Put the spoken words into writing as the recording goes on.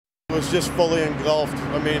It was just fully engulfed.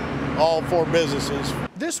 I mean, all 4 businesses.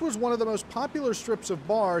 This was one of the most popular strips of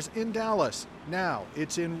bars in Dallas. Now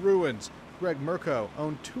it's in ruins. GREGG MERKOW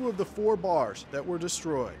owned 2 of the 4 bars that were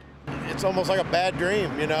destroyed. It's almost like a bad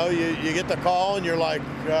dream, you know? You get the call and you're like,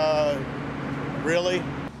 really?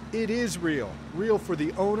 It is real. Real for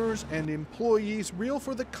the owners and employees, real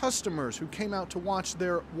for the customers who came out to watch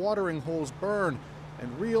their watering holes burn,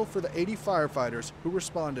 and real for the 80 firefighters who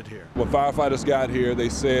responded here. When firefighters got here, they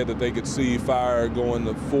said that they could see fire going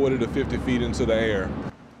to 40 to 50 feet into the air.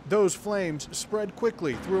 Those flames spread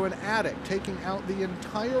quickly through an attic, taking out the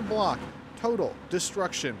entire block. Total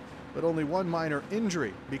destruction, but only 1 minor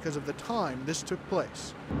injury because of the time this took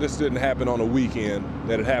place. This didn't happen on a weekend.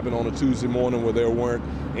 That it happened on a Tuesday morning where there weren't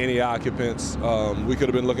any occupants. We could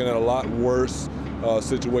have been looking at a lot worse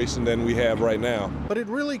situation than we have right now. But it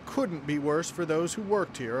really couldn't be worse for those who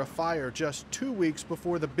worked here. A fire just 2 weeks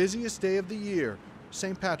before the busiest day of the year,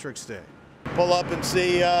 St. Patrick's Day. Pull up and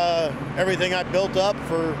see everything I built up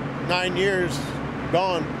for 9 years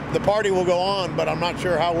gone. The party will go on, but I'm not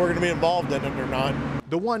sure how we're going to be involved in it or not.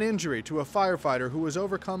 The one injury to a firefighter who was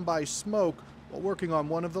overcome by smoke while working on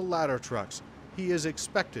one of the ladder trucks. He is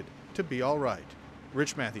expected to be all right.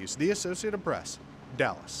 Rich Matthews, The Associated Press,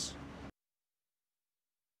 Dallas.